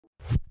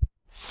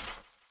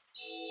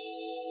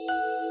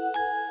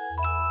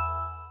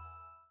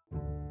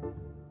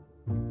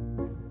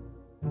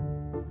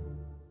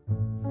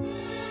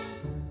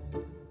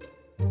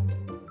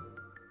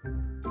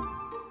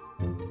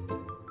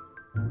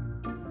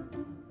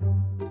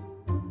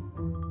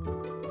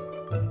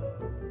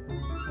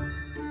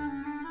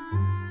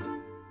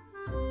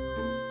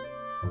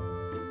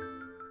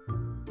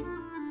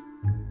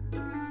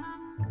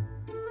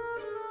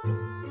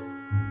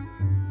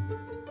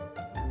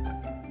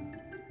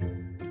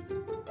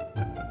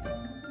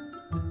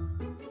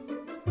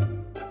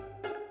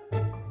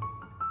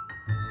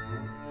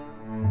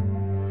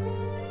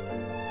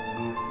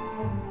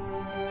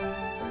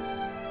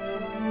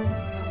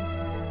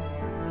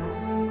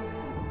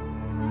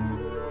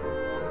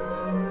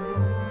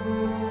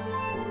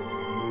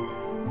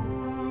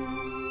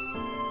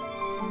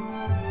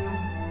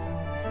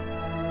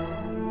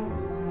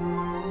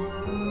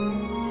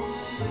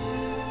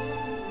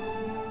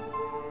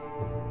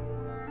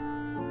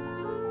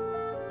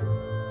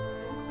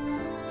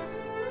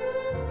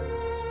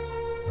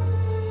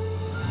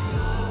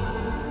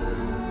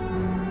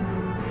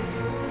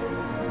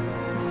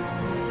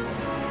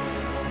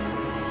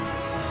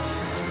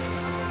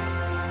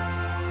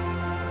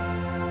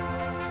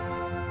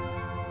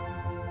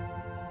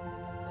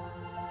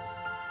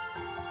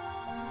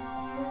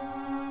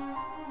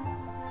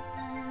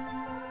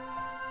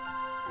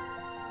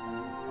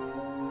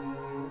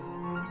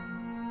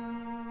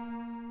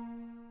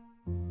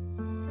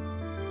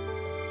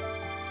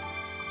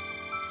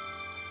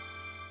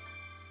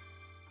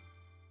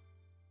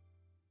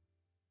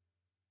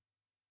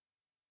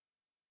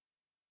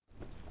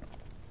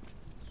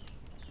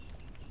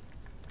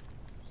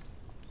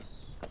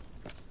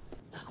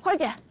花儿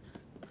姐，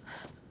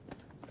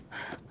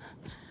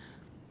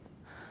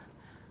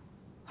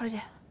花儿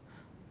姐，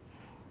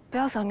不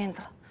要扫面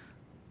子了，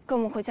跟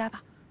我们回家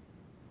吧。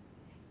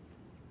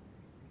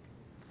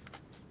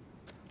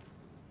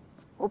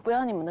我不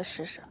要你们的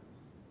施舍。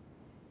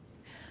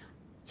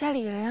家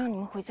里人让你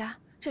们回家，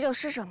这叫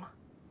施舍吗？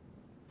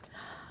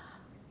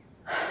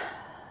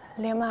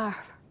连蔓儿，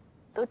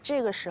都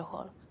这个时候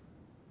了，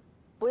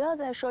不要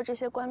再说这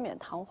些冠冕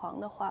堂皇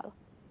的话了。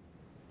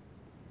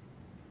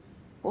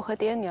我和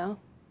爹娘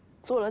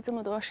做了这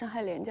么多伤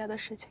害连家的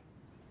事情，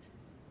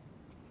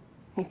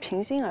你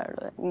平心而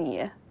论，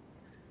你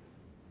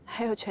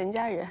还有全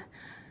家人，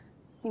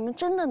你们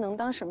真的能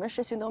当什么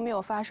事情都没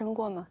有发生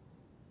过吗？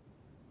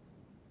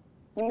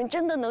你们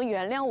真的能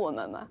原谅我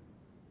们吗？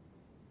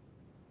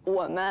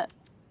我们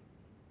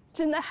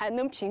真的还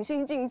能平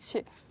心静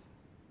气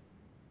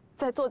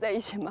再坐在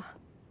一起吗？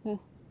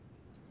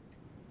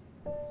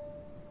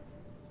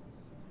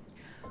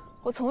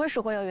我从未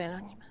说过要原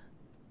谅你们，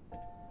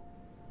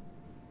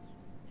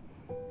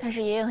但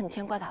是爷爷很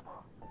牵挂大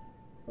伯。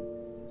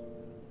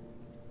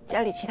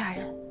家里其他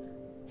人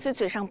虽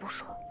嘴上不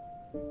说，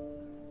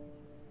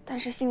但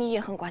是心里也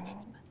很挂念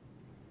你们。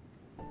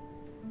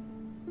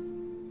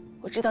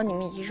我知道你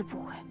们一日不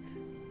回，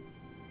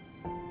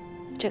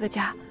这个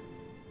家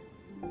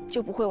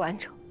就不会完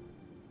整。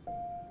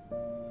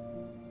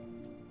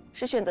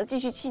是选择继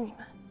续气你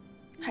们，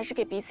还是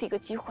给彼此一个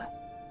机会？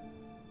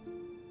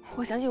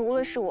我相信，无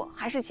论是我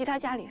还是其他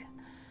家里人，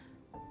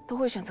都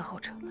会选择后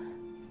者。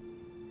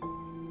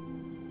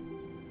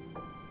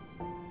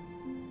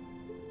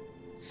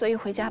所以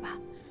回家吧，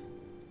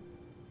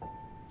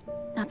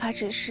哪怕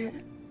只是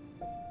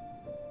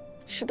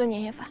吃顿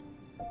年夜饭。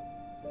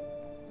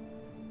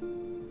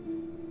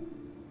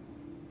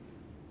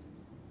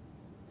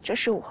这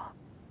是我，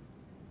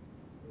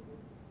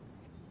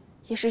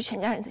也是全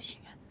家人的心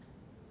愿。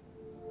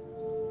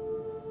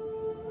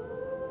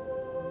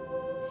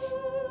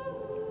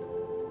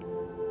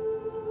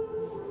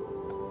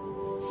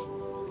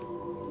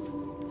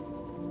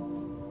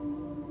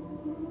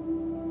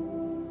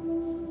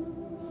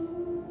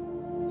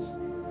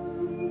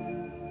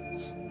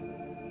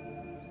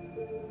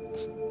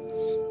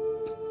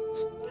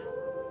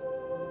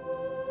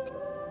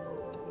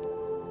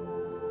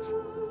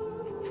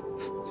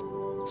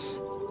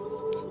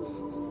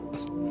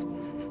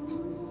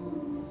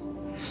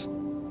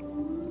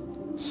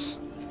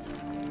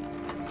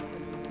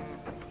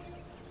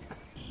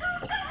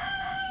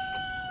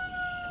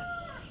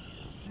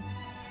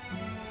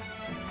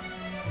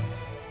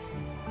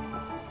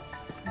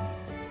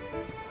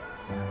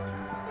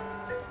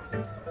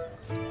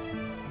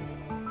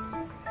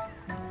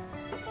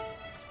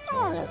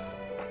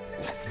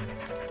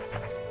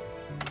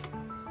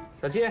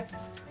小七，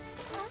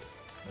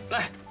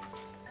来，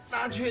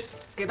拿去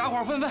给大伙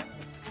儿分分。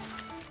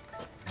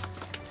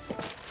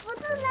福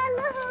子来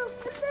了，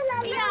福子来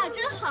了！哎呀，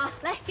真好，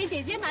来给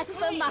姐姐拿去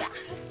分吧。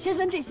先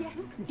分这些，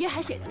你爹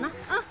还写着呢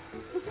啊。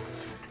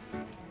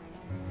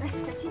来，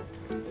小七，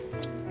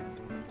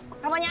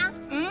二伯娘，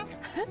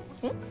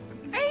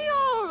哎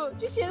呦，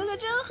这写的可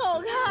真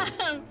好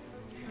看！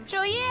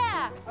守夜，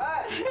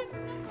哎，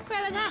快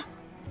来看，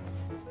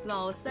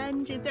老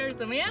三这字儿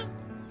怎么样？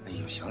哎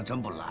呦，行，真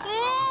不赖啊，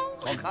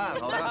好看，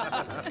好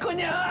看。过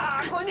年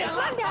了，过年了！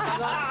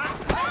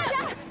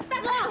大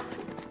哥，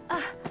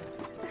啊，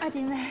二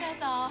弟妹，大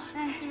嫂，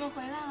哎，你们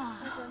回来了，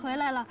回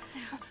来了。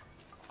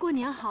过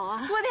年好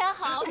啊！过年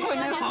好，过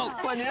年好，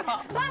过年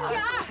好！慢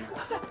点儿，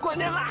过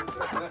年啦！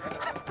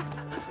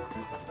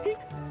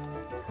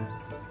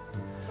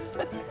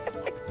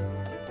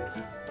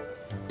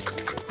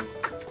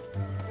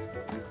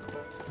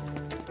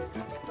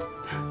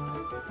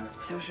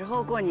小时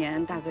候过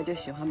年，大哥就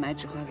喜欢买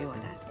纸花给我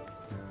戴，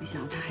没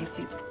想到他还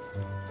记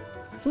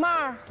得。曼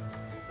儿，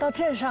到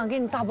镇上给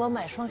你大伯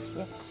买双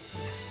鞋，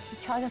你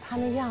瞧瞧他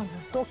那样子，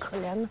多可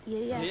怜呢。爷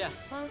爷，爷爷，啊，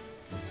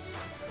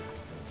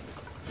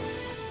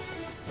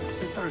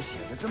这字儿写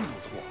的真不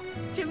错。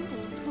真不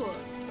错。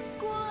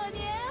过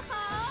年好！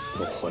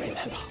我回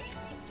来了，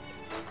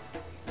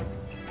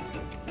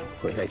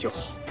回来就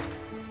好。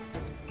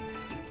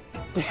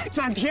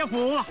咱贴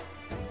福。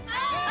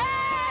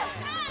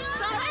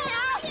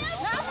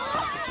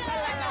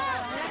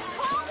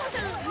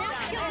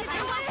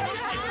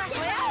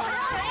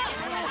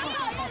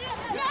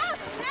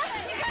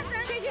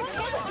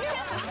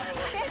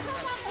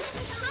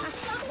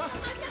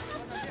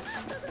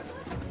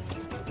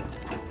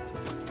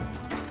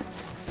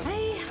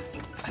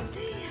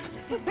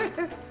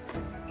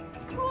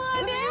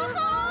过年好！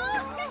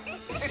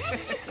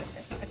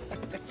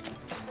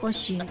或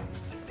许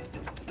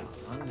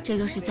这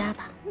就是家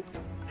吧。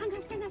看看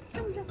看看，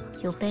这么着。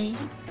有悲，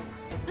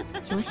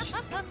有喜，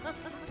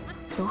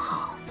有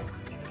好，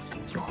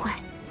有坏。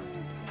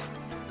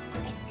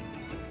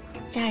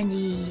家人的意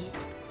义，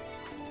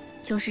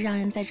就是让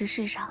人在这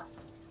世上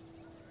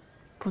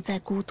不再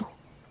孤独。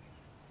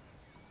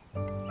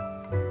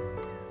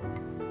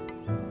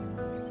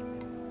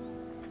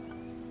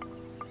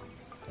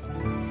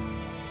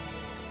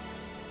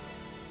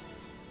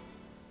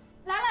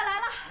来来来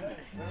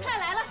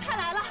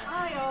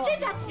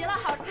下齐了，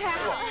好看，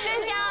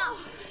真香。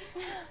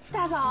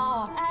大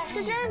嫂，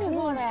这真是你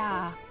做的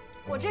呀？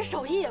我这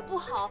手艺也不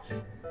好，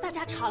大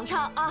家尝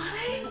尝啊。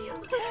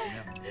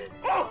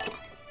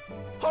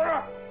好吃。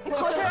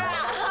 好吃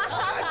啊！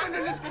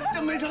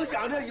这没成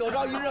想，这有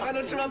朝一日还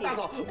能吃上大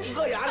嫂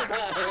硌牙的菜。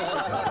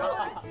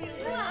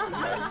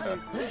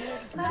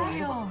哎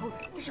呦，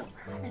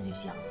那就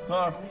香。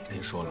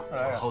别说了，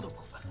好好的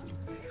不分，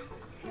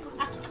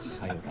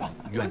还有这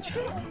怨气。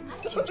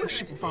进去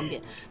是不方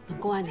便，等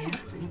过完年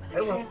咱就把它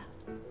拆了。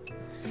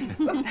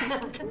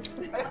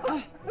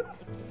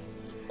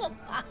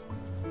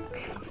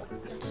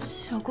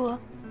小郭，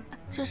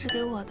这是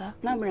给我的。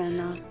那不然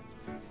呢？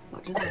我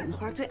知道我们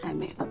花最爱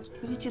美了，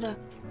回去记得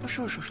多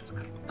收拾收拾自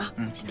个儿啊。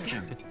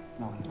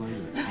那我过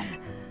日子。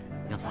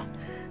杨嫂，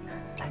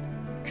来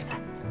吃菜。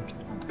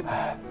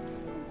哎，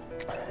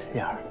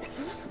燕儿，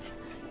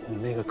你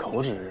那个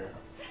口纸，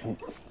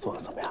做的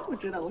怎么样？我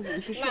知道，我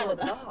准是卖的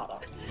可好了。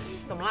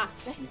怎么了？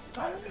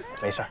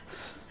没事儿，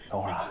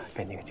等会儿啊，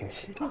给你个惊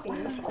喜。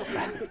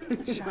来，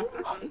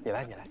好，你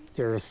来。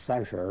今儿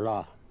30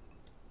了，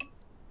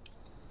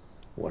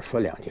我说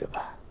2句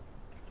吧。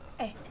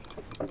哎。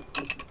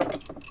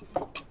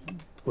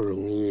 不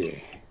容易，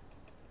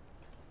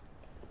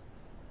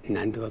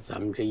难得咱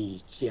们这一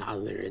家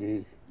子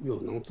人又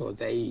能坐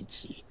在一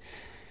起，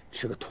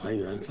吃个团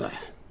圆饭。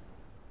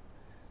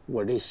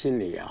我这心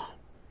里啊，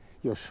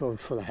又说不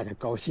出来的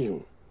高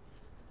兴。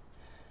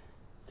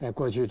在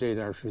过去这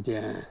段时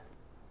间，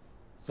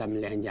咱们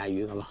连家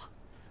遇到了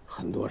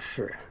很多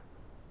事，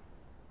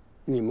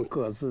你们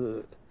各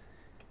自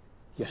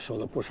也受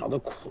了不少的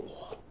苦。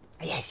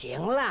 哎呀，行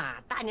了，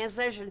大年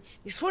30，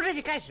你说这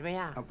些干什么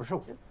呀？不是，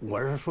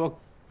我是说，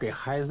给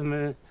孩子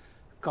们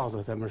告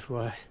诉他们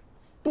说，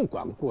不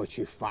管过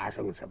去发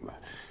生什么，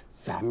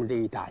咱们这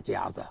一大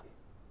家子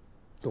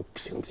都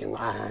平平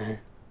安安、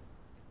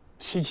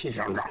齐齐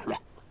整整的。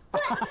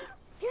对，平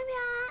平安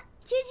安、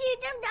齐齐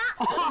整整。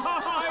哎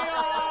呦，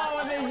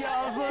我的小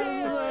孙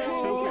子，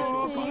真会说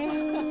话。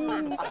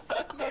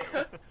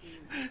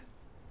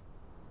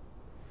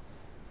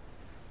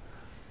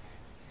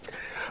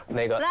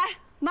那个，来，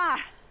妈儿，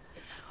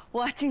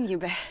我敬你一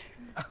杯。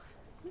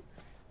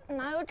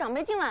哪有长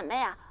辈敬晚辈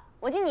啊？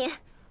我敬你。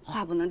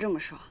话不能这么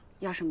说，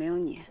要是没有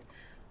你，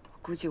我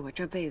估计我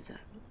这辈子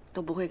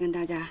都不会跟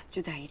大家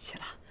聚在一起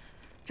了。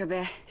这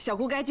杯小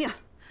姑该敬，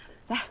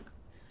来。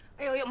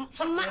哎呦呦，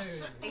慢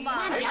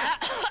点。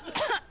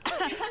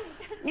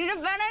你这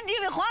白兰地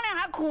比黄连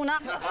还苦呢。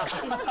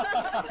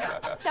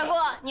小姑，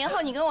年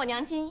后你跟我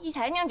娘亲一起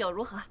来酿酒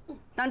如何？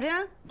当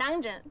真？当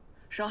真。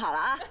说好了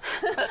啊。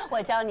我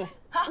教你。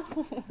好。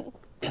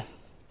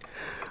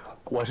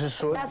我是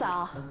说，大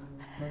嫂，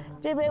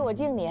这杯我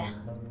敬你。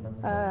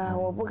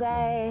我不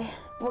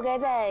该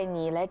在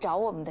你来找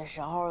我们的时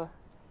候，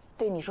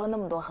对你说那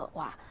么多狠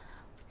话。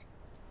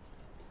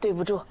对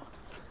不住。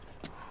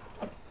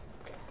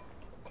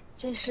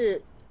这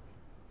事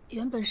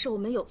原本是我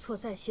们有错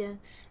在先，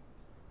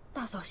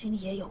大嫂心里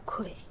也有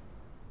愧。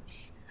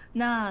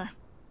那，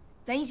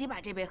咱一起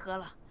把这杯喝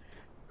了，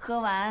喝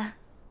完，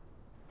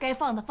该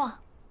放的放，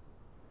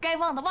该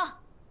忘的忘。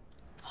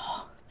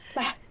好，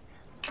来。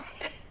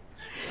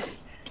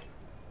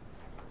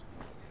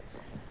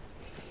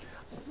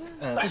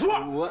再说，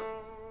我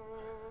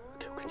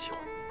给我个机会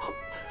啊，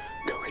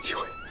给我个机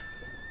会。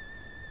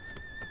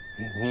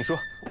你说，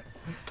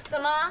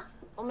怎么？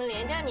我们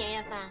连家年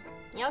夜饭，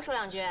你要说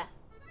2句？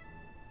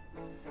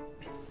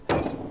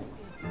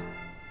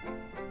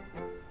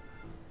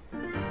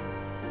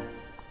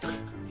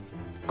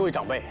各位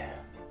长辈，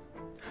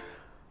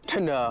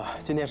趁着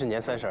今天是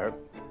年30，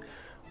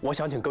我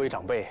想请各位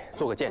长辈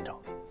做个见证。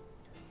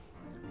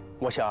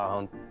我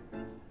想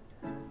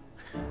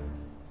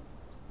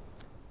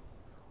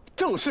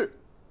正式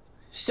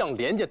向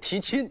连家提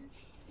亲。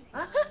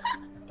等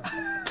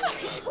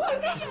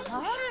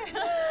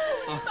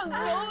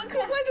我们可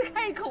算是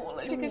开口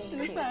了，这个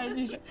13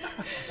这是。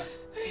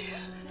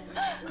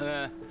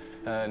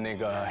那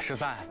个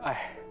13，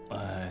哎，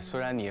虽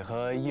然你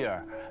和叶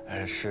儿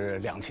是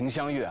两情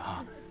相悦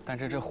哈，但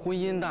是这婚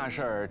姻大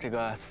事儿，这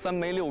个3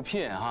媒6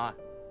聘哈，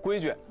规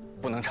矩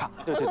不能差。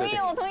对对对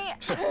对，我同意。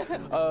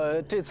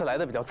是，这次来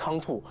的比较仓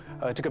促，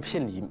这个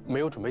聘礼没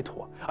有准备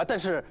妥啊，但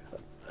是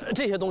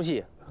这些东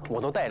西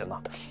我都带着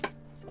呢。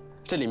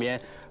这里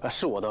面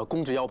是我的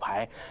公职腰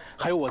牌，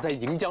还有我在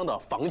盈江的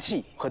房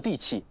契和地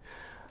契。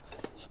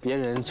别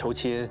人求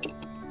亲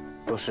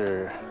都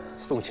是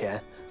送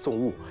钱送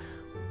物，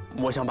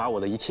我想把我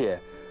的一切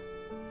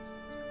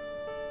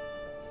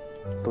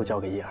都交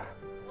给叶儿。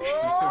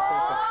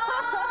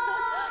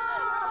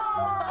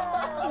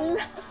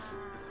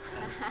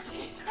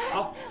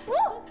好，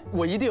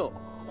我一定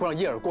会让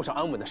叶儿过上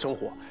安稳的生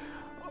活。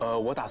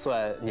我打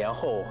算年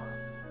后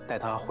带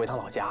她回趟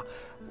老家，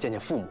见见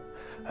父母，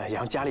也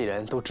让家里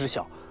人都知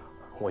晓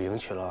我迎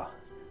娶了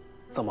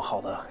这么好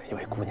的一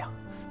位姑娘。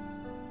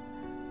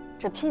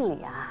这聘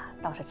礼啊，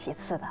倒是其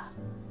次的，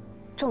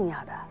重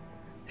要的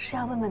是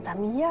要问问咱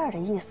们叶儿的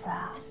意思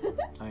啊。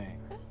哎，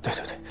对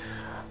对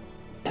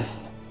对，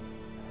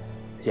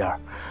叶儿，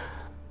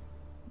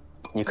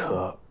你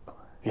可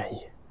愿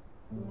意？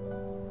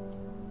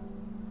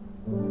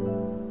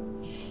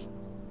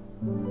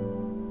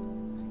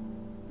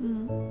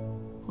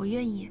我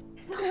愿意。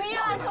同意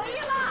了，同意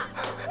了。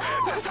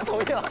他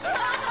同意了，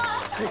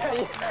他愿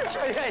意，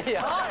他愿意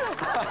啊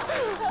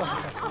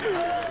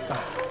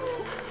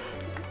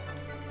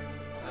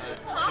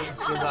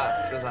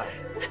！13，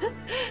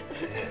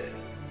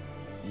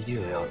一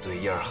定要对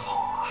燕儿好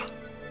啊，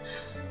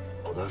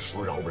否则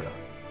叔饶不了。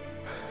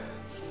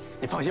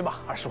你放心吧，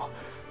二叔。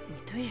你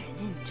对人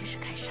家，你这是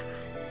干啥？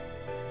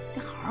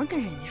得好好跟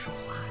人家说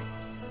话呀。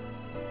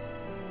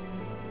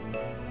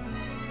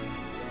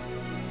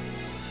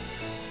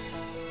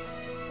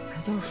还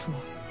叫叔？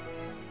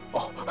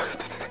哦，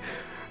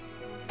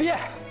对，爹，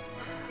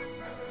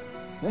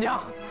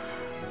娘。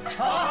好，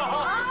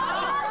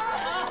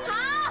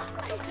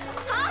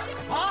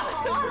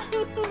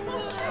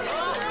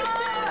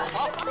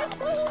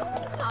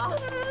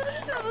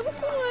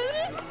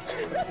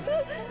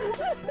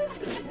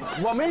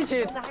我们一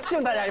起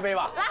敬大家一杯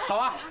吧，好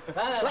吧？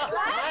来，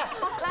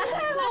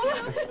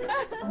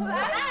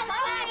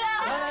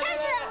下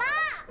雪了！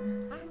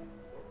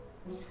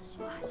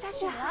下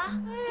雪了！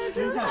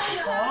真下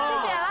雪了！下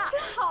雪了！真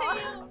好啊！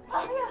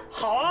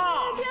好啊！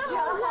真好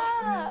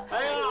啊！哎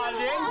呀，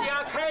连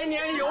家开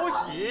年有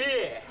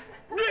喜，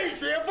瑞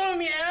雪丰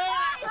年！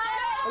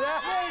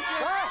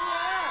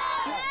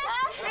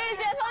瑞雪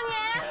丰年！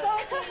恭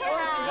喜！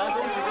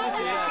恭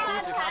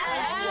喜发财！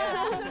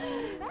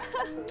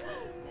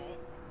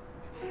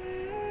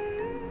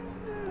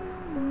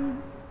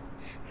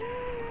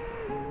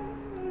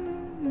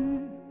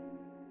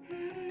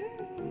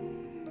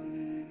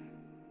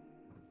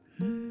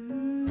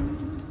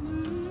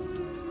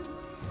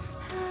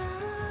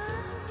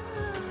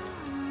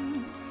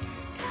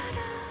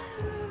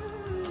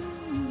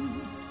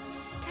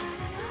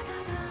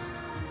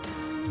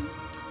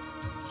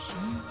时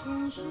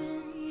间是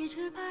一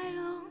只白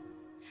龙，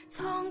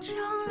从琼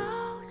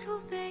楼处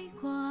飞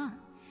过，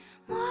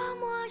默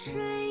默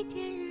水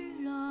点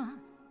日落，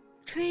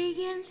炊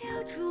烟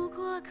留住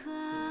过客。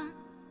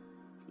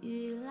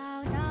玉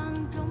老当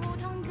中牧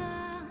童歌，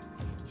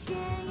闲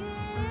云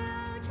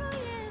留住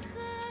野河，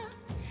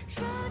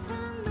收藏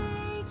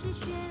每只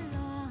雪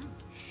落，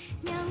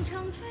酿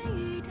成春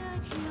雨的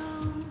酒。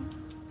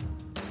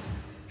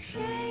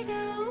谁的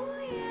屋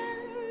檐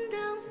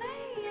当飞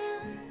燕，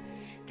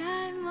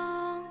待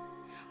梦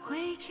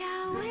回家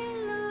围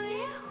炉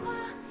夜话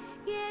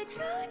夜煮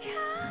茶。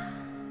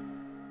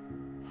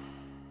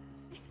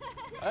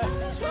哎，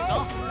走。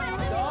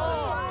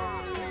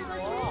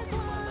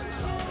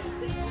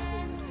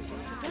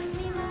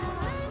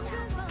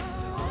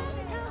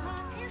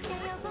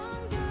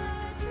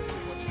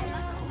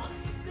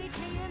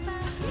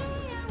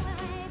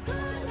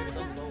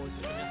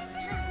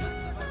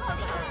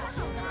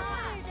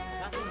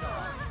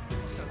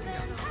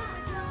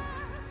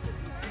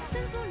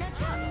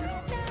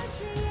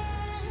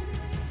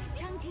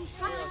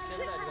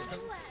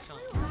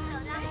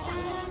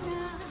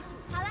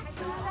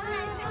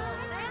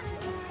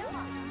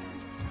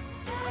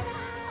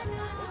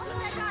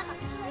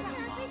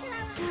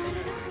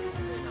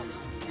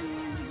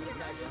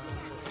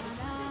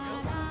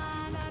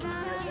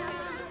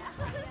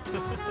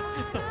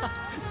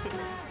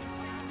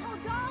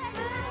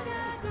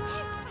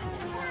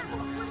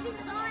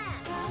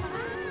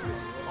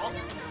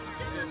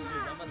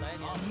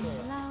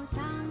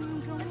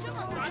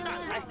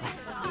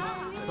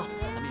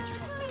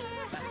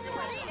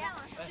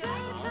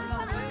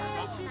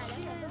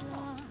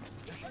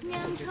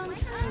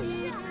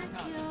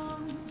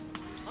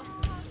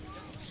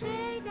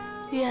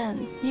愿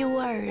一屋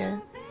二人，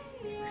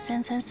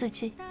三餐四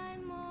季。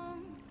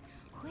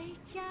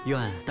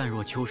愿淡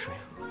若秋水，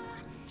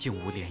静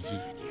无涟漪。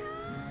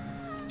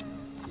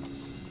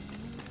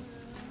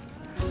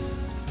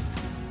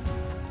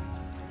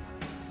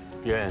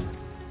愿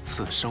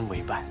此生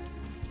为伴。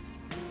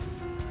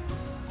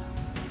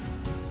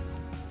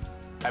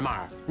哎，曼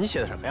儿，你写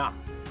的什么呀？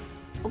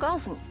我告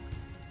诉你，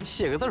你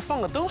写个字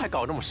放个灯，还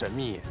搞这么神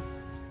秘？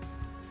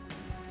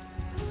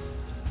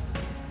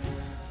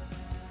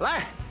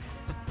来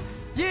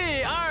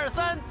，1、2、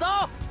3，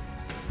走！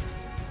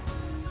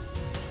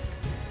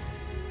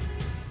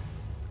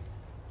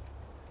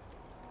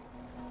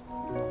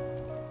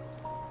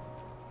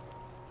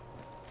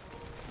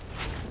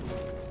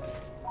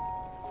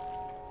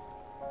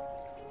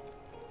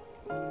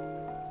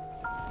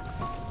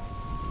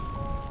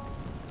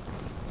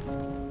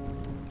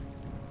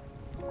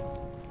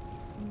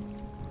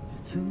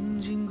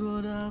曾经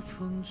过大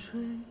风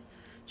吹，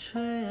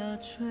吹啊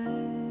吹，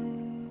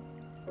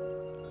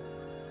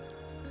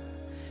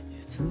也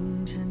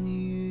曾沉溺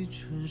于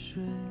春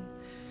水，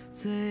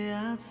醉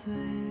啊醉，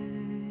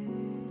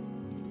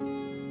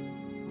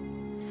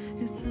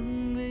也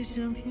曾被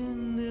香甜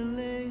的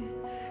泪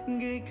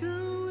给告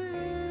慰，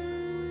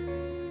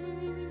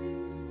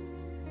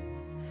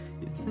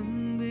也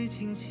曾被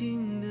轻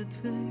轻地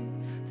推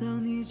到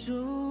你周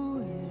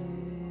围。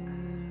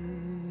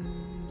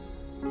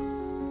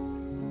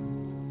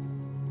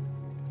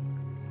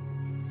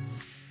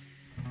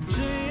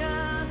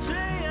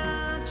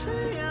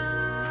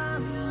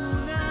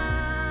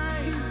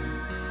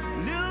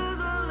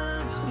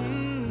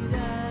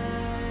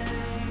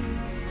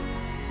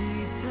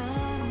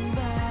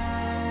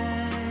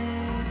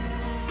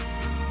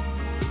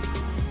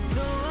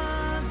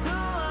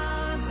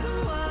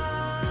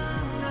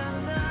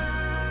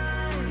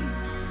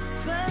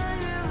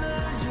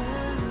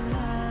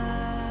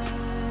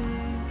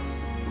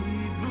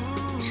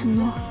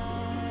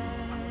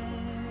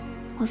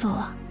我走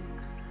了。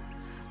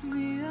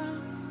你啊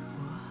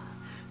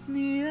我，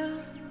你啊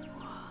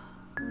我，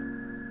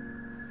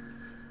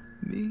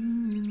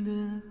命运的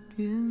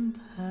编排。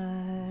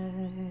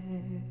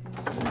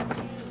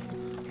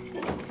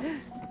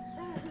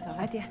走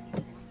吧，爹。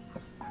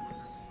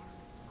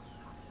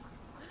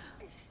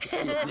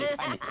你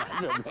看你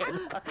准备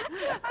的。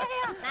哎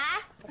呀，来，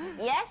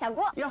爷，小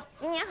姑，哟，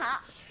新年好，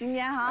新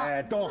年好。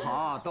哎，都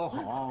好，都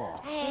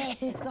好。哎，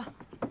坐。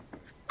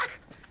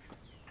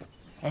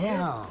哎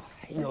呀，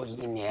又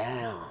一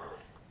年啊！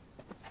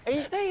哎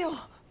呦，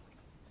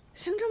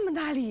行这么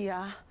大礼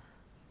呀！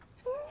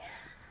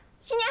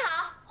新年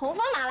好，红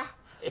封拿来。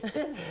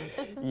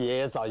爷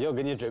爷早就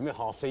给你准备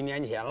好随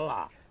年钱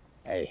了。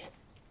哎，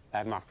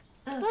来嘛。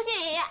多谢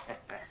爷爷，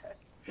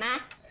奶。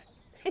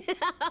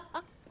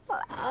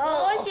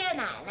多谢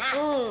奶奶。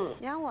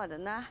养我的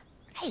呢？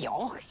哎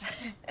呦，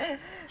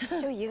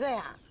就一个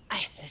呀。哎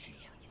呀，这是。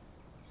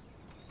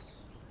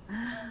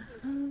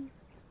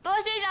多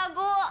谢小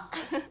姑。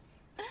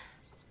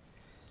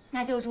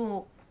那就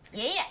祝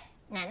爷爷、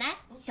奶奶、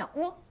小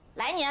姑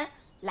来年、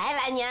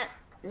来年、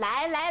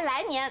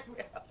来年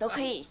都可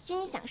以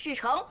心想事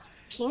成，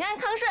平安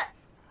康顺，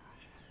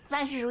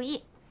万事如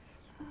意。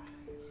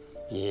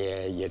爷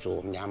爷也祝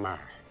我们娘们儿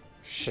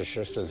事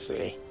事顺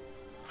遂，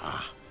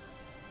啊。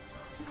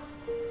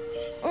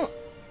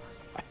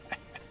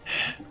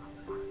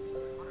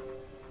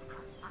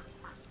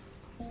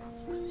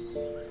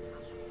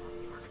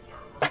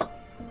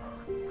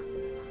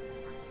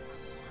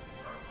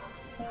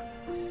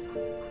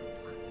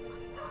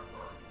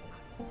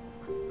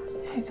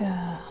这个，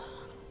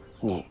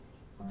你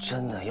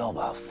真的要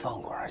把饭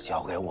馆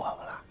交给我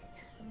们了？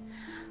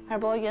二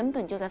伯原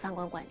本就在饭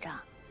馆管账，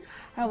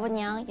二伯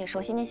娘也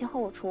熟悉那些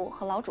后厨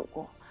和老主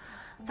顾，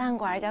饭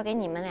馆交给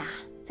你们俩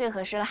最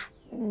合适了。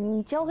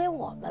你交给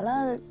我们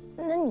了，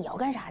那你要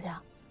干啥去？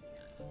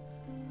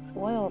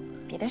我有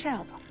别的事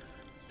要做。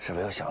是不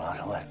是又想到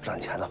什么赚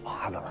钱的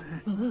法子了？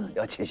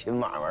要起新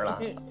买卖了？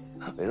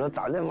我跟你说，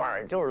咱这玩意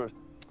儿就是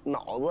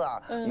脑子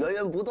啊，源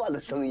源不断的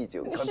生意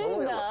经，可聪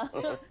明了。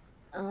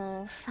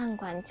饭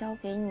馆交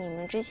给你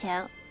们之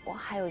前，我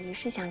还有一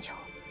事相求。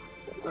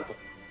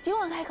尽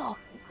管开口，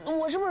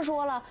我是不是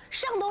说了，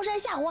上刀山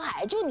下火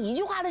海，就你一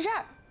句话的事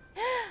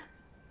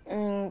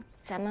儿？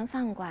咱们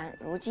饭馆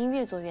如今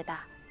越做越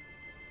大，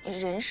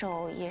人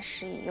手也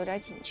是有点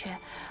紧缺。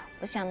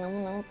我想能不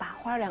能把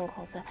花两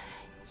口子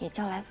也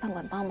叫来饭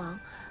馆帮忙，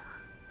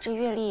这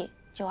月例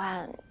就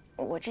按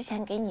我之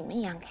前给你们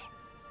一样给。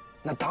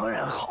那当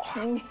然好啊！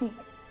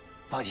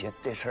放心，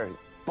这事儿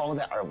包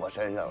在二伯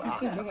身上了啊！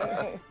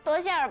多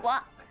谢二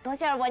伯，多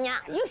谢二伯娘，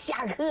又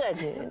瞎客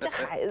气，这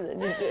孩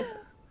子这。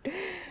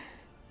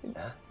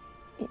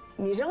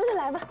你扔下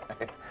来吧。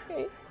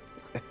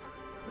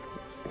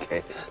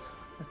给。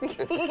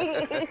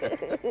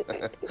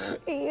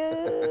哎呀，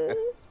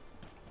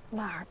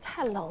婉儿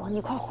太冷了，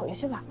你快回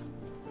去吧。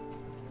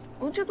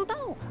这都到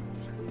了。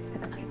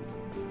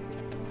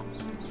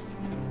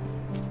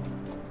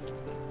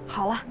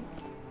好了，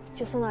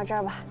就送到这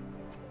儿吧。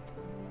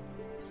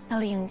到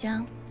了颍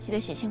江，记得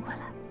写信回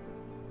来，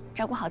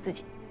照顾好自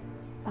己。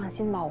放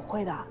心吧，我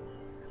会的。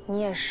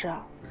你也是，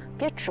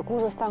别只顾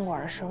着饭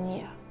馆的生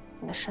意，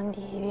你的身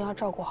体一定要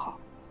照顾好。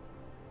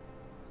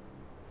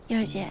叶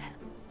儿姐，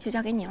就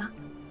交给你了。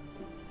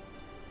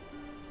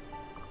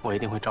我一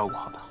定会照顾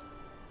好他，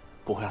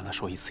不会让他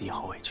受一丝一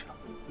毫委屈的。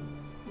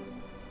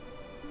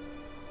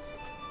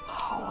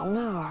好了，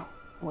曼儿，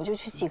我就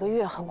去几个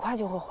月，很快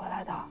就会回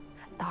来的。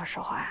到时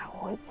候啊，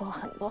我会做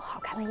很多好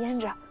看的胭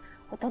脂，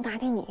我都拿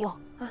给你用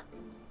啊。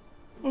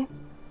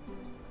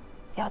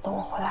要等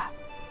我回来。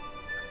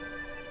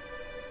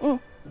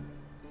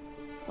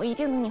我一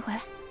定等你回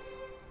来。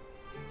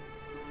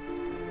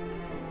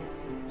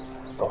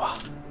走吧。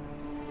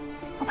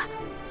走吧。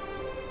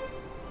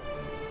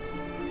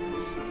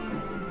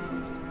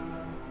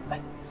来，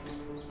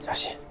嘉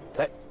欣，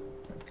来，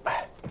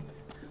哎，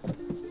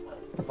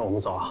那我们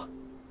走啊。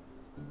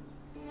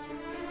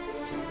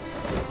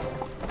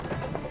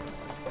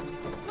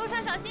路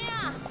上小心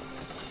啊！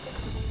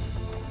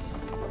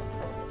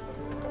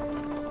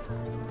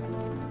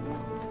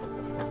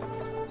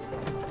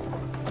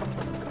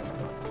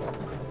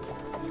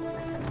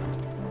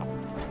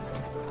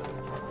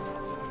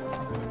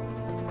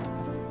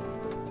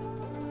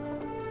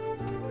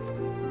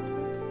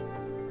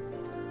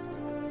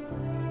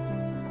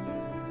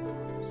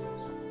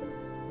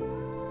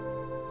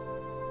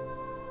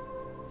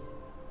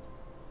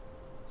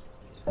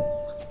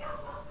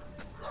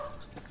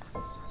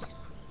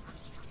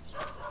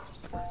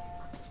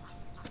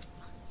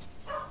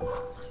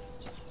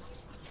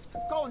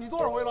告诉你多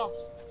少回了？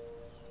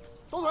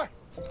动嘴！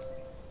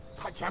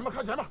看前面，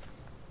看前面！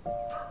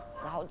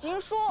老金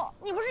叔，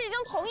你不是已经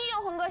同意要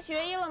红哥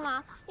学医了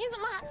吗？你怎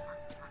么还……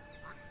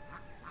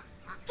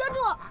站住！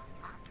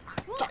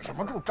站什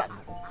么住？站住！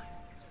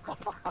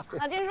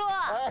老金叔，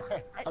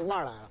他嘛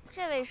来了？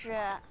这位是？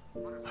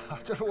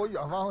这是我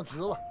远方的侄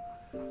子，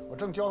我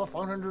正教他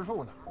防身之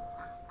术呢。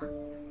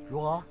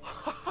如何？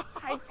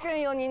还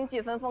真有您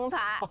几分风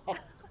采。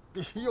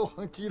比佑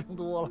恒机灵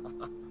多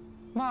了。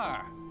曼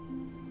儿，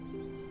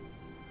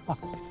啊，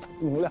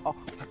无聊，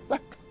来，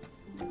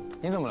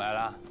你怎么来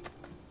了？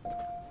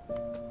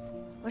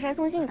我是来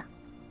送信的。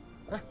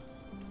来，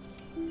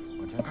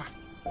往前看。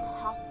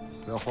好。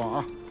不要慌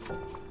啊，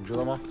你知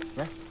道吗？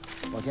来，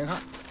往前看。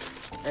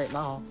哎，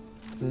拿好。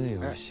自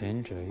有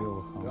贤者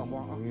又好，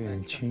无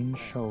愿亲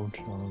受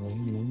者为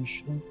人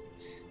生。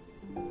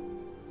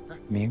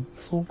民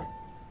夫。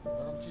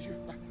继续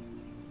来。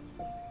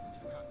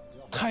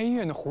太医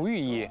院的胡御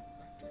医。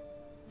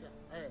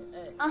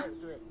啊，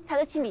他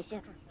的亲笔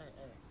信。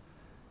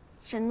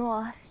沈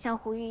诺向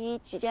胡御医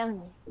举荐了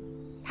你，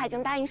他已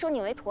经答应收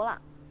你为徒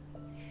了。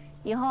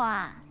以后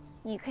啊，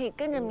你可以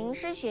跟着名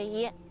师学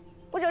医，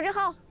不久之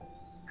后，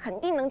肯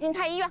定能进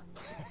太医院。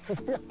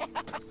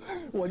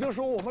我就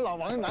说我们老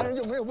王家男人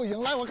就没有不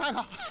行，来我看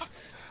看。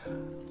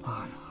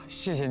啊，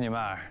谢谢你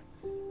曼儿，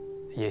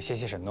也谢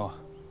谢沈诺。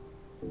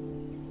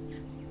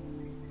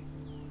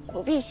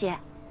不必谢。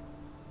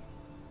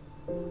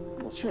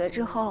你去了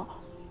之后，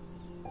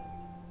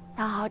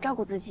要好好照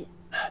顾自己。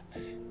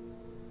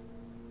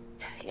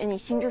愿你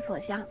心之所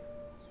向，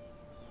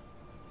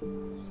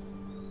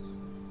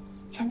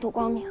前途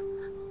光明。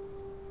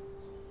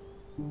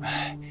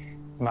哎，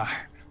曼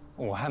儿，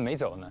我还没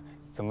走呢，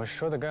怎么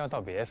说的跟要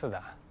道别似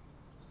的？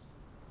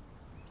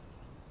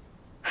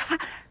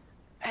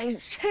哎，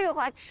这个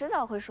话迟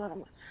早会说的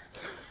嘛。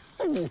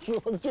你说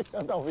的这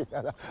样道别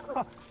的。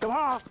小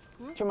胖，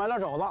去买点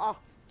肘子啊，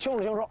庆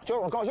祝庆祝，今儿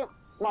我高兴。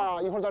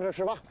妈，一会儿在这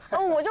吃饭。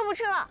哦，我就不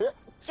吃了，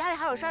家里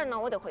还有事儿呢，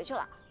我得回去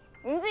了。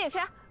你们自己吃。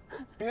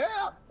别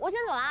呀，我先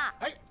走了啊。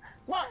哎，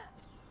妈，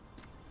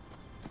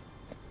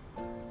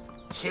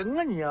行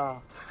啊你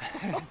呀，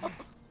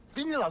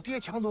比你老爹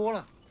强多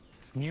了。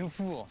民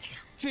夫，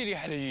最厉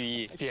害的御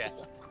医，爹。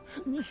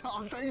你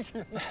想真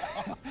行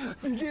啊，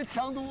比爹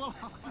强多了，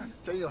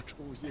真有出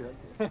息。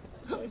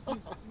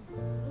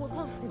我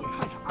看你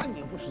看啥？你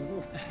也不识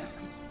字。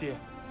爹，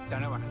咱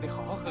俩晚上得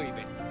好好喝一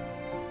杯。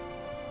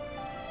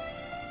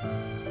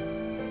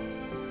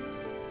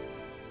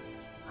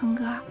恒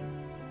哥，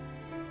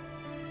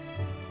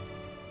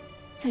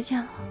再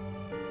见了。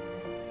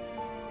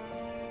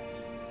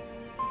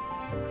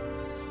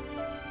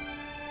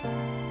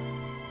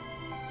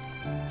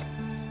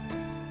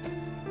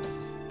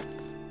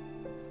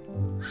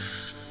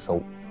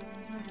收。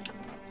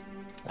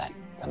来，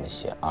咱们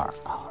写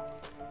2啊。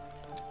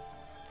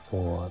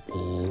左鼻。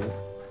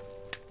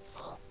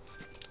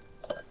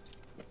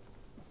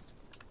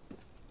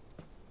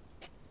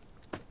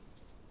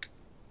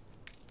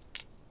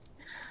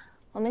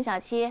我们小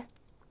七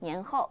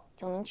年后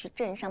就能去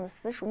镇上的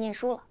私塾念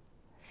书了，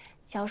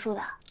教书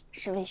的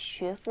是位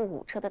学富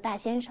五车的大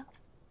先生。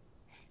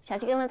小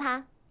七跟了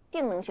他，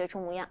定能学出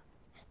模样。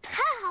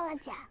太好了，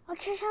姐，我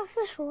去上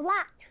私塾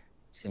啦！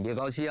先别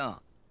高兴，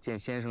见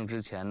先生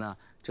之前呢，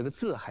这个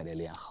字还得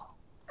练好。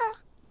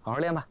好好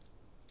练吧。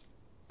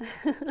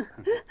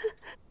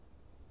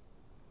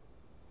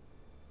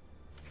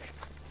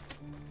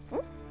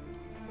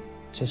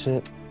这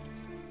是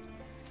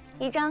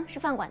一张是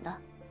饭馆的，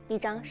一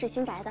张是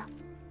新宅的。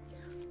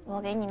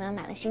我给你们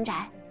买了新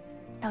宅，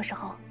到时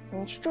候你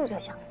们去住就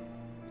行了。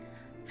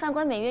饭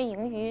馆每月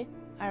盈余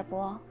，2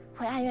伯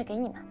会按月给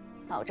你们，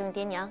保证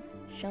爹娘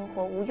生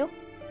活无忧。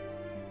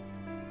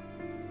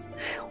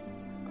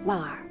曼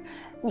儿，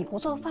你不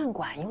做饭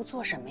馆又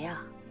做什么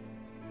呀？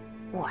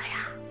我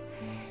呀，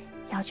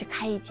要去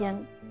开一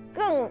间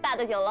更大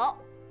的酒楼，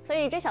所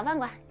以这小饭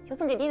馆就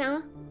送给爹娘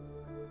了。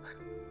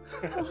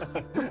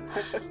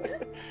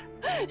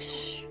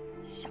嘘，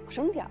小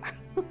声点儿。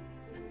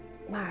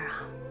曼儿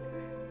啊，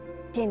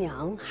爹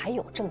娘还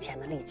有挣钱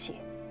的力气，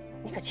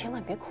你可千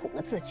万别苦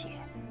了自己。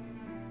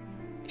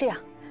这样，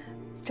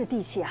这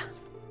地契啊，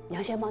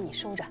娘先帮你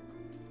收着，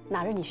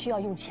哪日你需要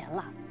用钱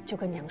了，就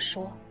跟娘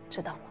说，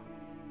知道吗？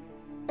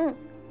嗯，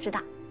知道。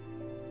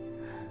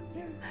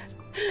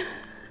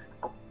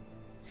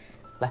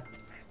来，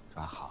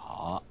抓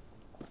好，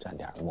蘸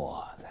点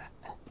沫子。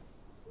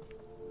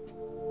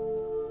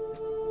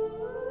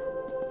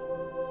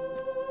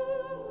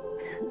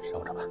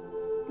收着吧。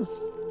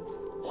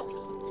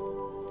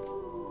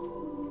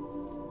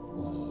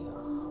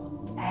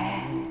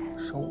哎，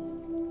收。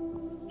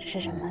这是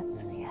什么字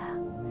呀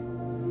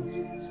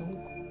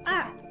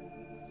？2，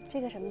这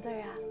个什么字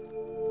啊？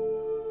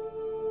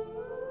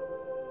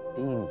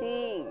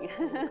定。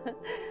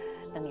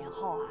等年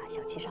后啊，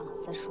小七上了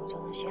私塾，就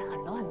能学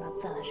很多很多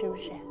字了，是不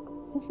是？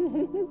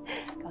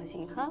高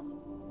兴哈。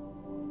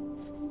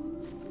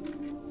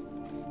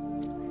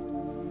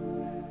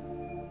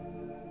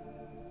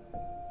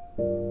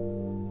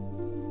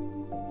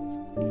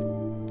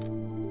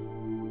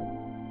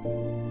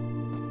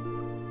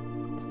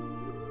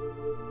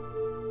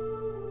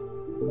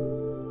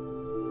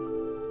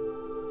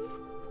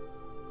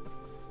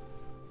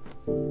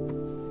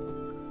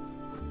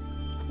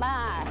曼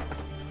儿，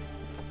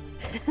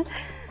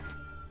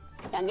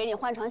想给你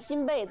换床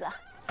新被子，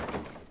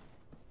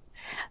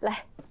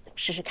来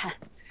试试看，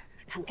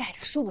看盖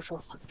着舒不舒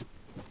服。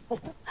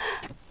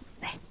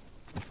来，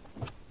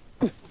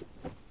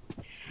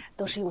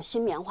都是用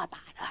新棉花打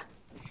的。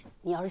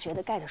你要是觉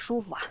得盖着舒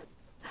服啊，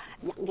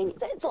娘给你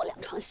再做2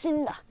床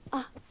新的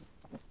啊。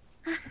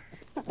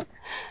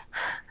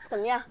怎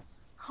么样？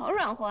好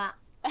软和啊！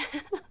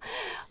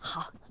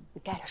好，你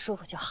盖着舒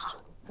服就好。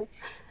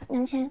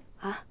娘亲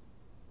啊，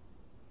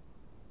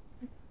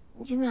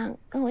你今晚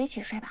跟我一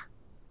起睡吧。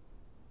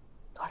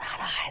多大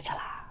的孩子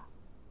了？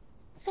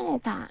再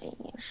大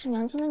也是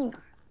娘亲的女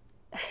儿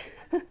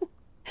了。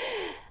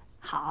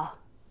好，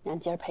娘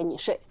今儿陪你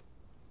睡。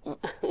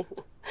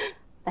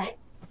来。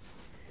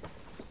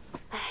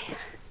哎呀，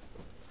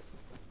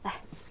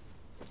来。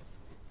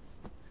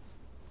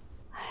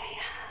哎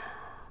呀，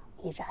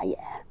一眨眼，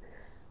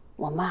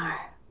我曼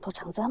儿都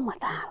长这么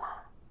大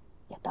了，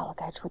也到了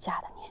该出嫁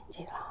的年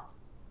纪了。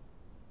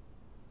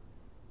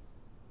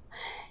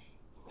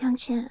娘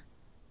亲，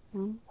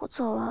我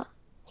走了，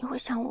你会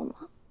想我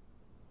吗？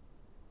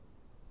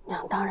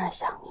娘当然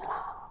想你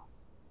了，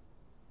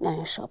娘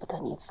也舍不得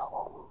你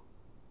走。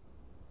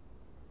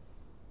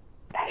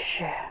但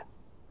是，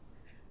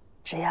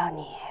只要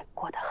你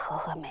过得和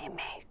和美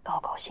美、高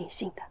高兴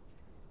兴的，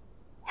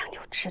娘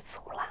就知足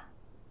了。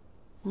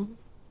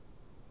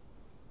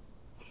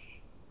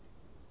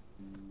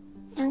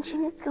娘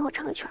亲，给我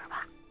唱个曲儿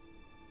吧。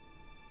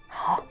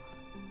好。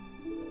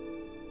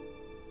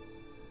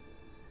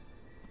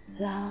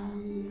狼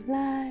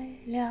来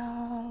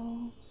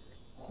了，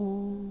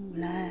虎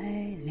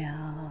来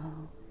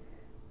了，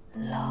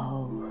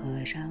老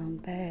和尚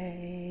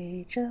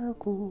背着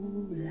鼓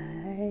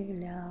来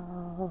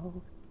了。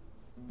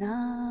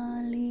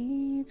哪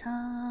里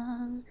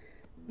藏，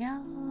庙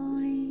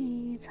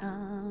里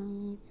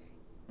藏，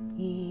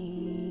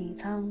一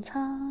藏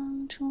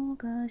藏出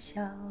个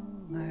小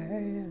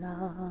儿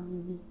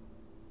郎。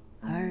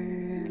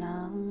儿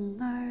郎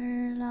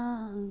儿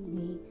郎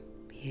你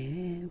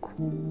别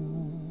哭，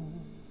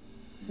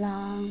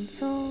狼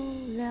走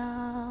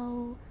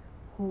了，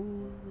虎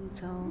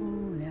走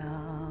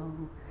了，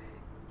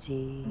街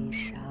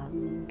上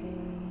给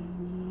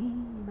你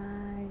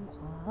卖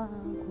花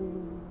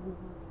鼓，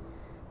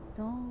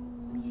东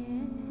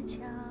也瞧，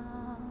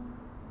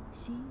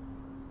西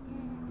也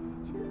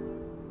瞧。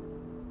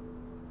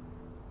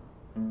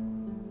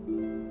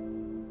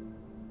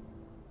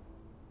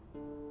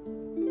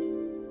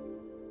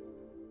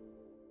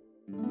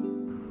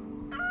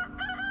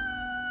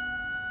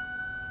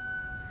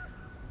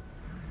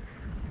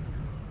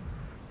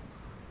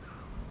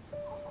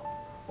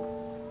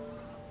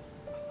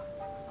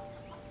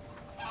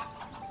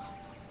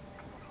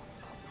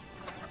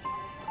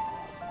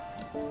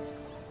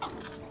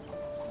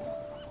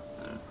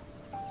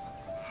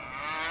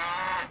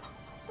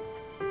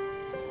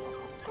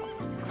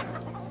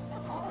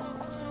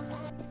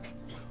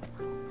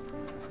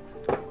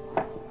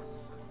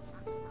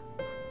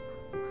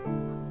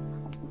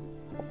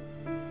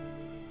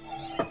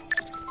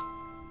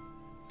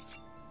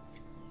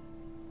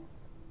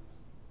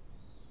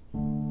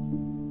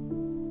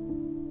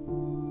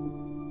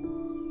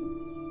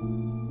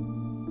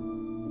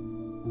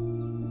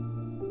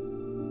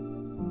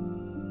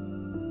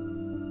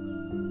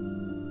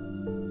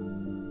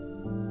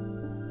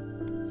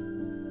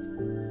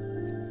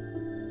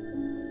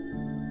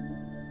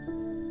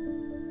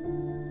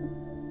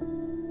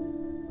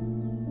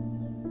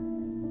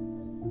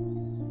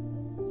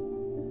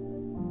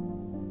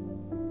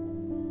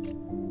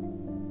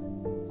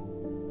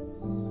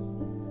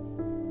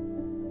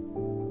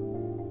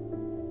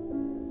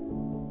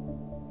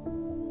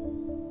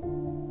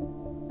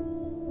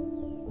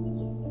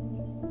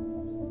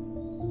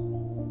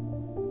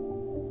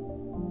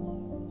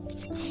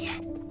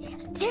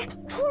姐，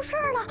出事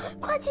了，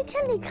快去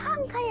田里看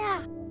看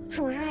呀！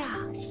什么事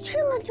啊？去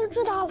了就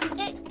知道了。慢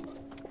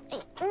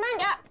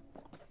点儿。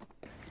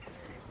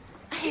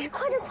哎，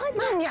快点，快点，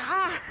慢点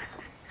儿。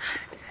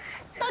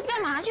到底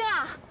干嘛去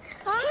啊？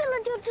去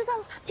了就知道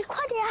了，姐快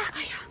点。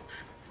哎呀，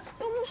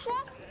又不说。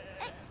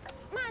哎，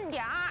慢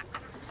点儿。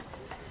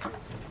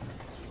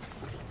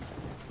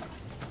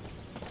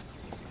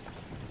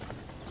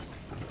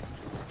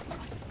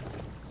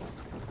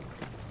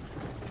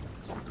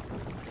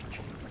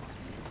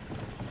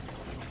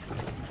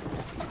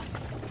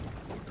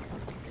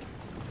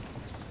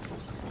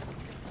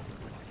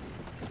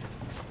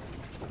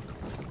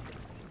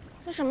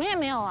这什么也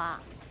没有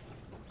啊！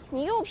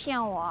你又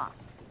骗我。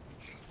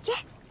姐，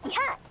你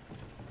看。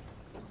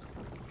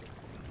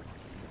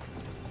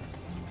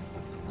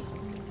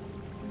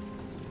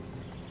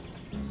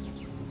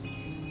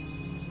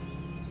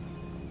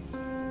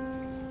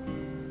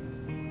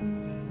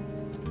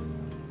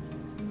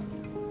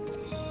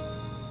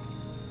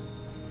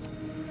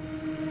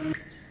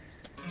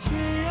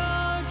追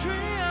啊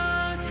追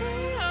啊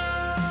追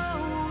啊，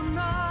无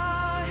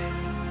奈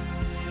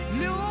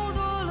掠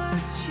夺了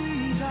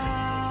期待，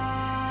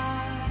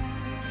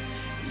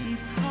已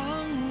藏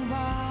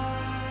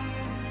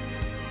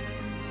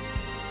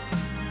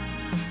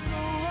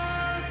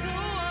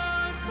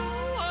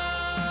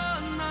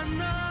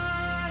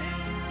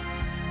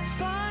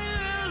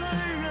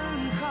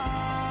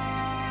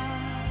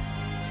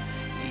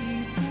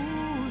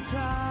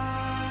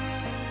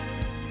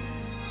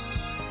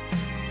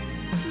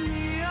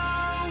你啊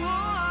我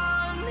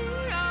啊你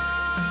啊，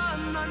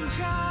难拆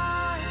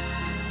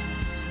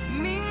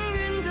命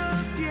运的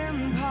编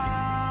排。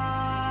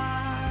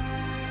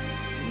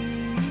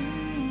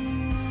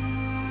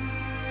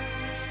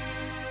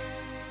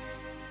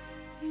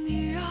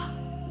你啊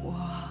我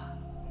啊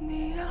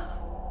你啊。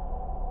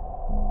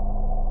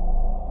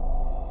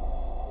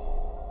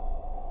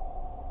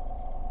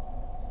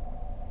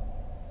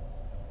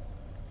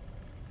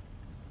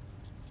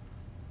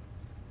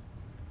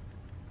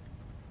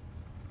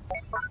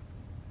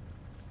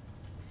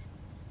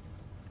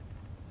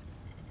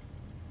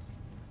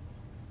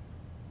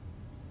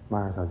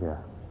曼儿小姐，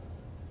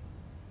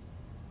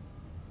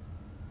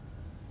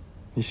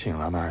你醒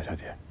了，曼儿小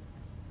姐。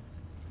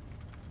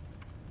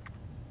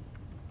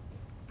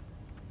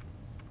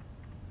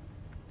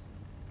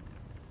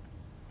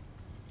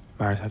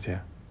曼儿小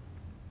姐，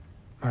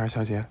曼儿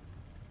小姐，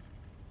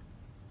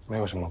没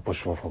有什么不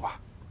舒服吧？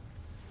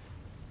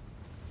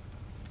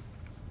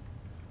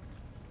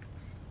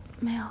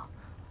没有。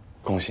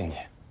恭喜你，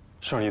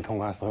顺利通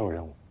关所有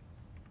任务。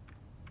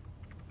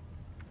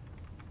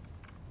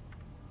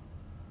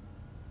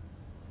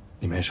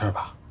你没事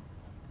吧？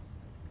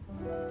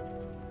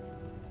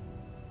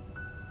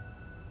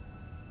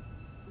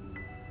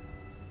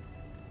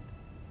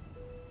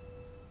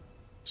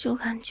就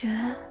感觉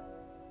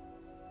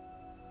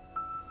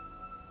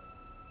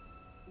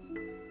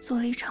做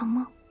了一场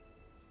梦。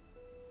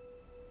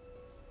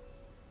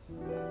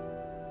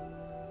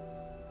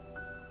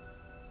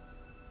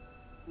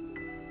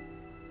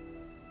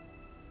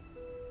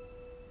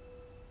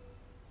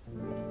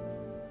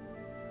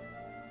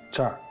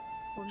这儿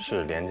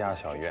是连家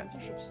小院，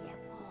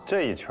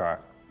这一圈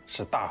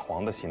是大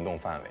黄的行动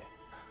范围，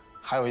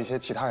还有一些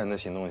其他人的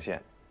行动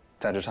线，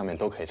在这上面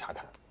都可以查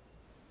看。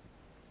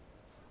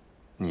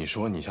你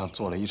说你像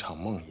做了一场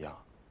梦一样，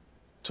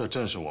这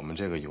正是我们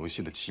这个游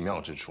戏的奇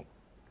妙之处，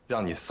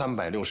让你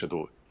360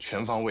度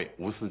全方位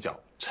无死角、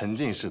沉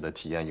浸式的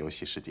体验游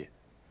戏世界。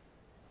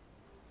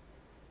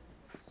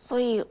所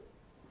以，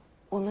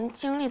我们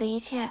经历的一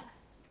切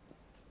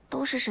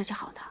都是设计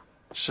好的。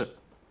是，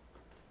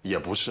也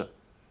不是。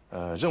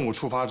任务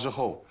触发之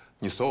后，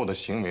你所有的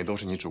行为都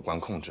是你主观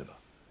控制的，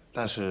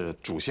但是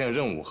主线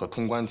任务和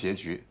通关结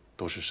局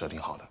都是设定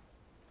好的。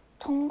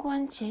通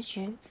关结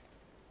局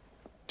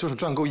就是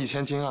赚够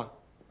1000金啊！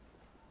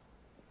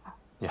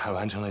你还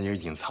完成了一个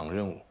隐藏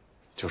任务，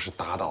就是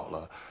打倒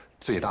了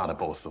最大的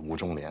BOSS 吴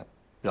仲连，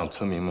让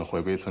村民们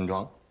回归村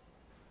庄。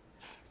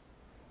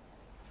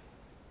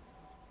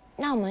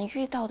那我们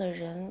遇到的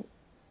人，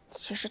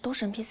其实都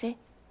是 NPC。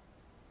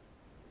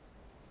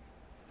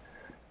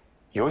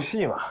游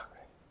戏嘛，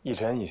一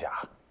真一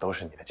假都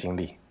是你的经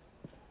历。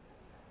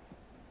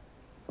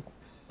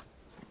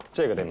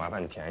这个得麻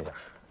烦你填一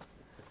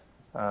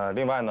下。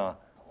另外呢，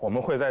我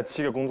们会在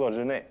7个工作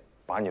日内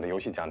把你的游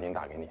戏奖金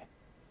打给你。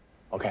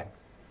OK。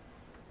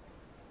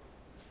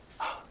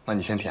好，那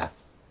你先填。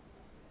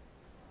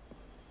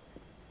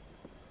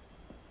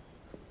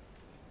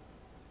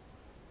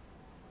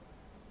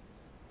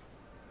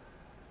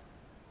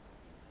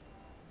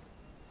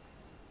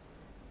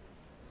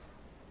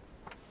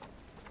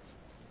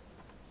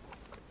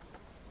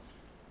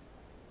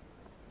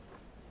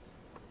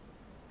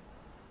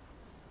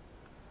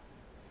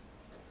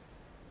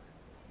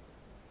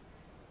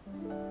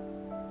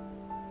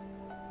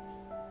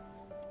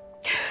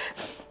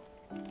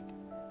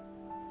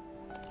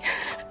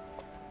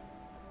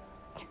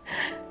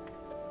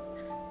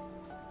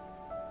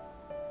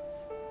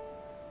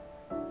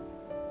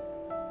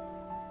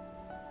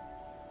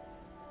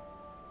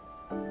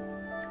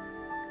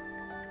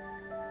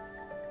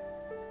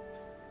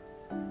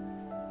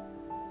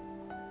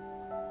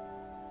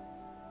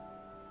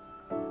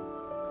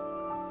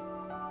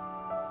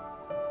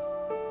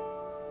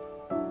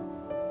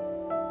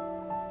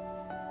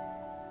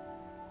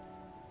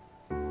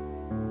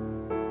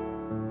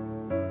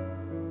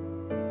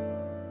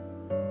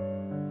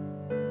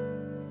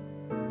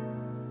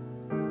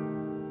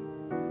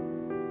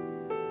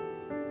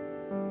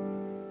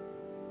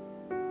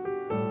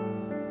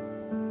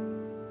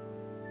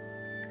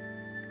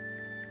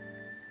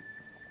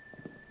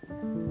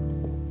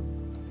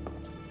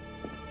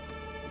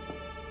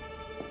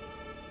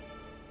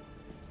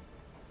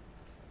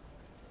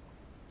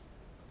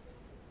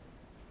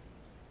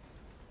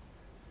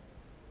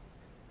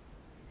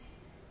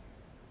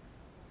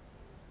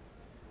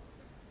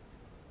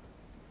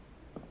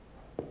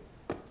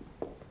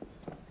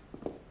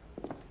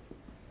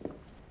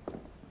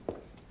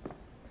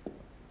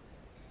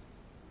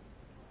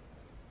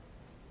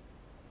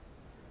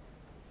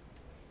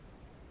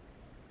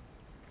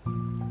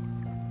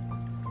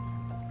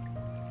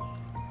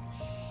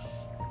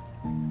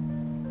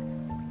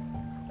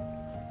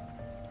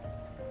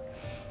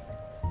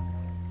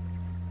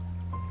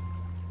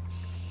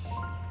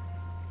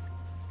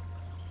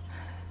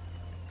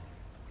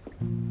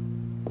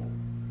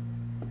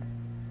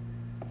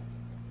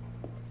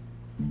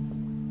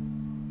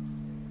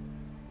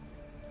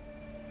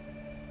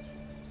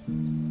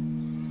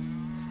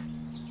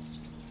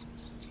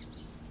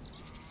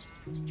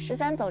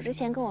13走之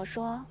前跟我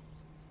说，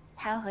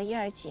他要和伊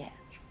儿姐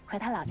回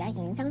他老家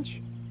盈江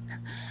去，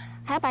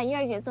还要把伊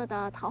儿姐做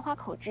的桃花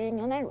口汁、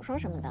牛奶乳霜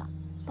什么的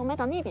都卖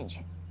到那边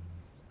去，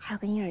还要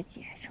跟伊儿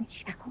姐生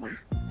700口娃。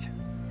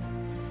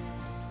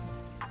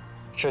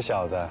这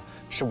小子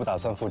是不打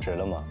算复职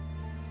了吗？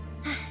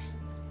唉，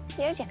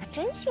伊儿姐可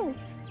真幸运。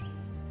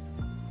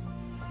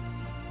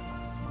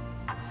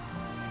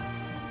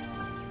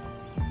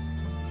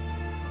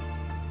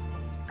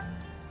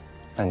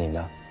那你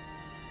呢？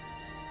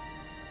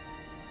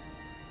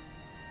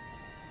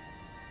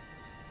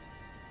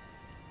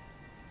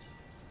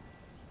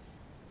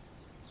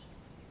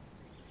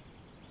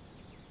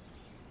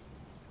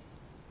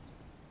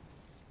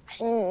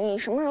你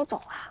什么时候走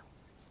啊？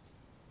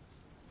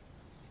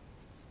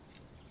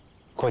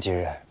过几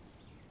日。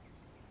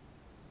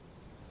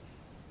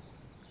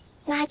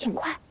那还挺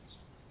快。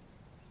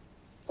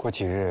过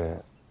几日，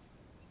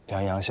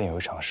梁阳县有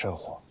一场社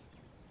火，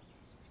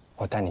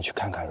我带你去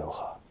看看如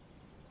何？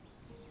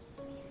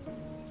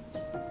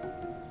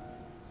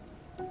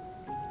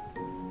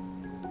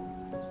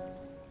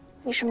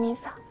你什么意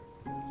思啊？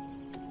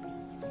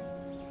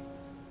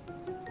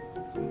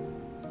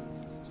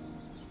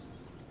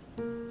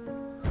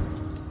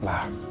麦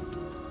儿，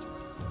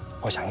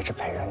我想一直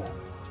陪着你，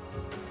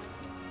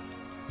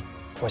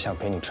我想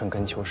陪你春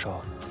耕秋收，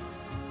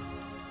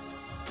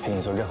陪你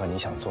做任何你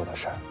想做的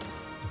事儿。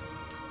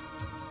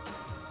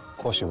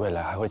或许未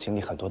来还会经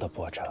历很多的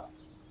波折，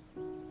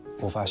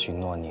无法许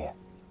诺你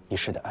一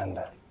世的安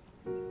稳，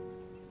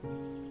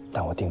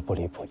但我定不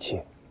离不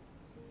弃，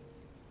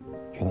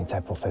与你再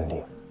不分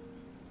离。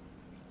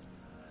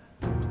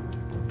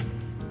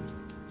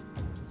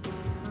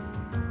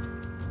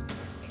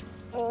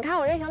你看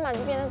我这小马驹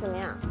变得怎么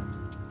样？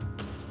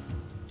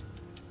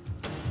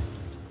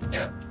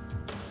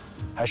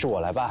还是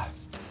我来吧，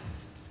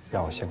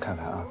让我先看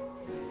看啊。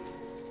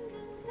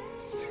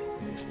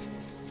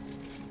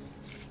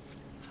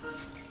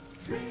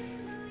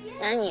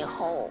那你以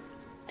后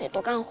得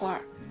多干活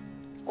儿，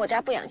我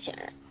家不养闲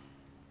人。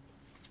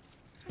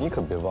你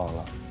可别忘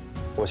了，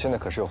我现在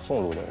可是有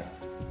俸禄的人。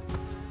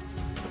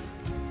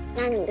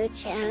那你的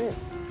钱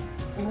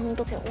能不能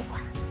都给我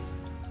管？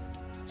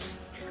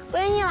不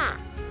愿意啦。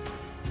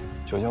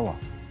求求我。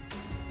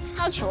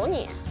还要求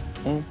你？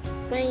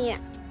不愿意。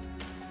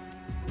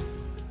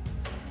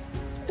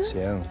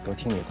行，都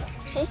听你的。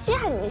谁稀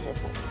罕你那些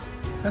俸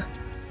禄？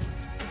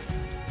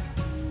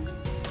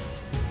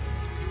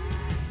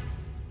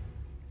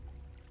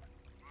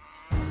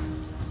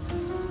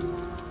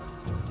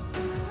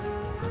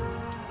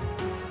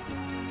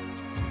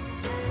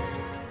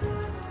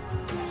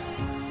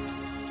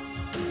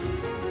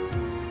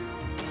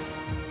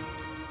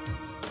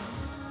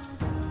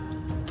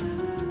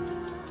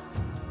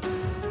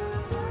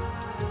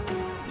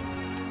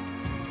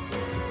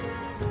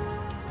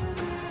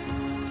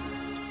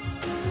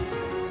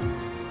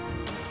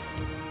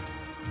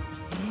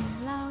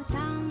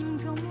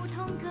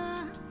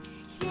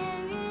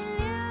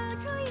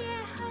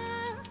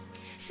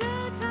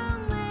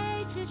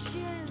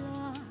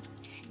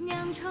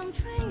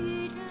春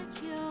雨的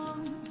酒，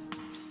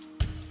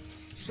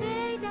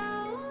谁道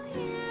无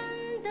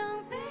言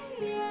等飞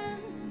远，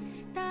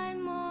待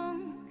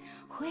梦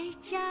回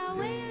家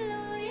为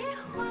楼夜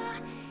话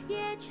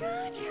也这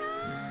场。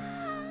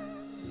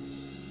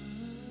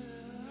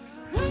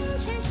问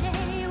泉水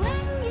问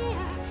鱼儿，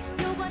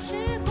流过时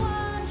光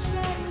深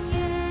渊。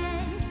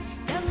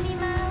问密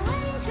码问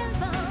春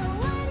风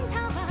问桃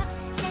花，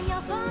想要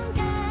风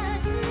的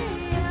自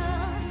由。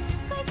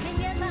归田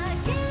园吧，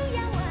夕阳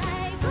外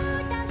古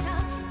道上，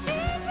崎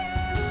岖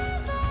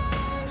奔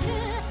驰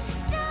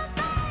的白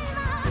马，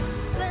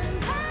奔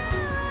跑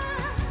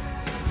啊，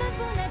奔赴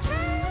那春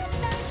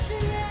的誓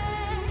约。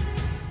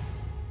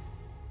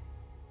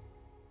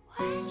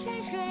问泉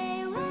水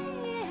问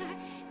鱼儿，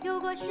流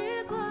过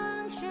时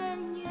光深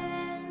渊。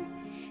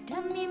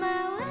人迷茫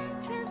问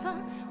春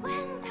风问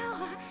桃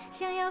花，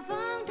想要风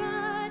的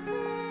自由。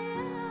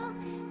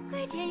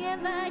归田园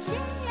吧，夕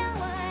阳